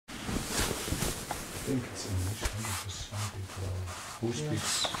think it's English, because some people who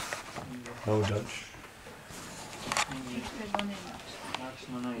speaks no Dutch?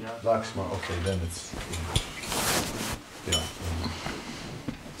 Laxma, okay, then it's English. Yeah.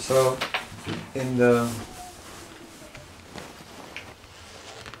 So, in the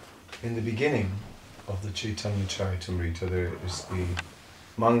beginning of the Chaitanya Charitamrita, there is the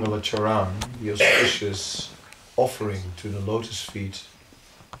Mangala Charan, the auspicious offering to the lotus feet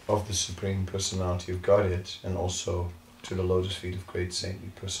of the Supreme Personality of Godhead, and also to the lotus feet of great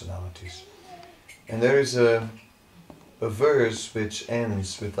saintly personalities. And there is a verse which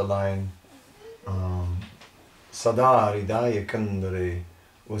ends with the line Sada Hridaya Kandare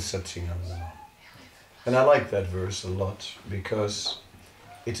Vasachinandana. And I like that verse a lot, because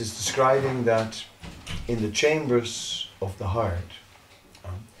it is describing that in the chambers of the heart,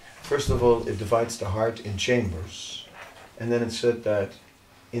 first of all, it divides the heart in chambers, and then it said that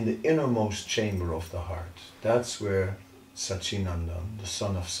in the innermost chamber of the heart, that's where Sachinandan, the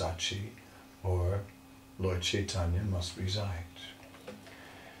son of Sachi, or Lord Chaitanya, must reside.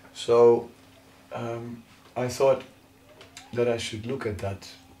 So I thought that I should look at that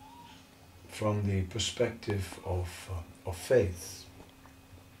from the perspective of faith.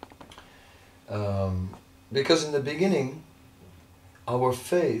 Because in the beginning, our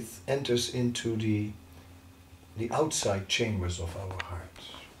faith enters into the outside chambers of our heart.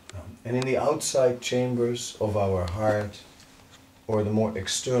 And in the outside chambers of our heart, or the more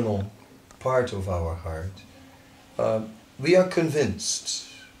external part of our heart, we are convinced.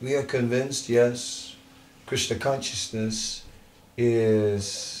 We are convinced, yes, Krishna consciousness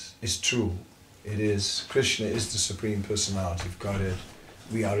is true. It is, Krishna is the Supreme Personality of Godhead.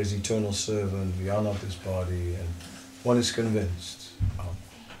 We are His eternal servant, we are not this body, and one is convinced.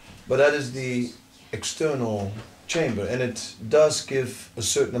 But that is the external chamber, and it does give a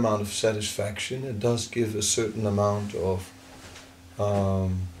certain amount of satisfaction, it does give a certain amount of a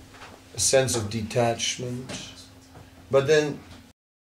sense of detachment. But then